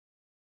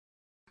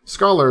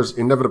Scholars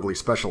inevitably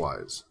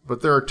specialize,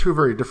 but there are two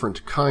very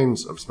different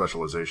kinds of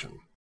specialization.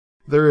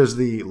 There is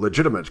the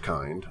legitimate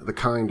kind, the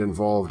kind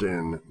involved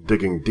in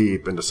digging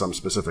deep into some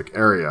specific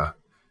area,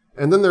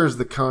 and then there's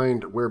the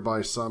kind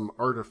whereby some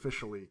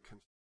artificially